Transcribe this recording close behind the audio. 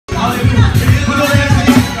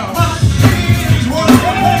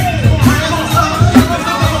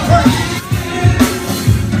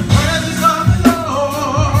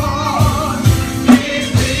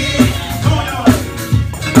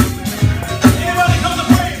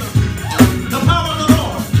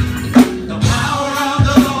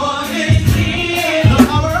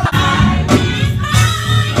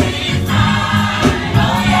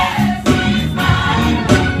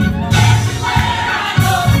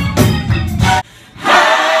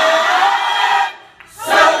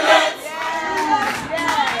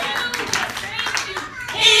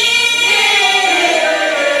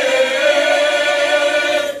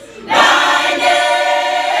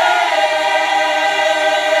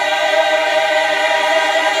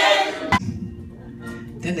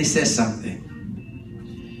says something.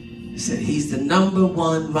 He said, he's the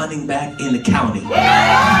 #1 running back in the county.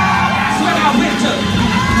 That's what I went to.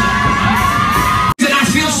 And I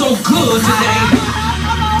feel so good today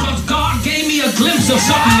because God gave me a glimpse of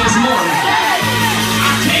something this morning.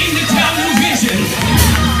 I came to tell you vision.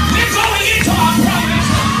 We're going into our promise.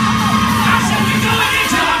 I said we're going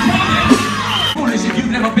into our promise. Foolish if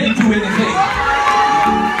you've never been through anything.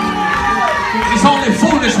 It's only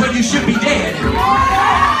foolish when you should be dead.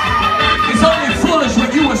 It's only foolish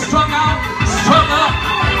when you were strung out, strung up,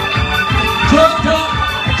 drugged up,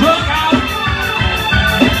 drug out,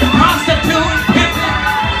 prostitute, pimping,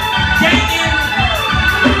 ganging,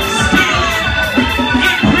 stealing,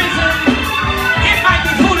 in prison. It might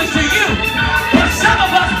be foolish to you, but some of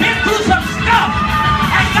us been through some stuff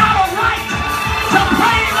and got a right to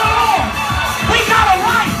praise the Lord. We got a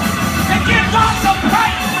right to give God some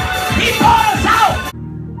praise. He brought us out.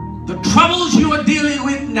 The troubles you are dealing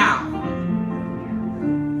with now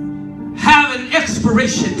have an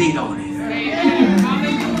expiration date on it.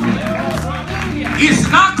 It's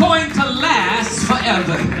not going to last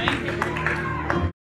forever.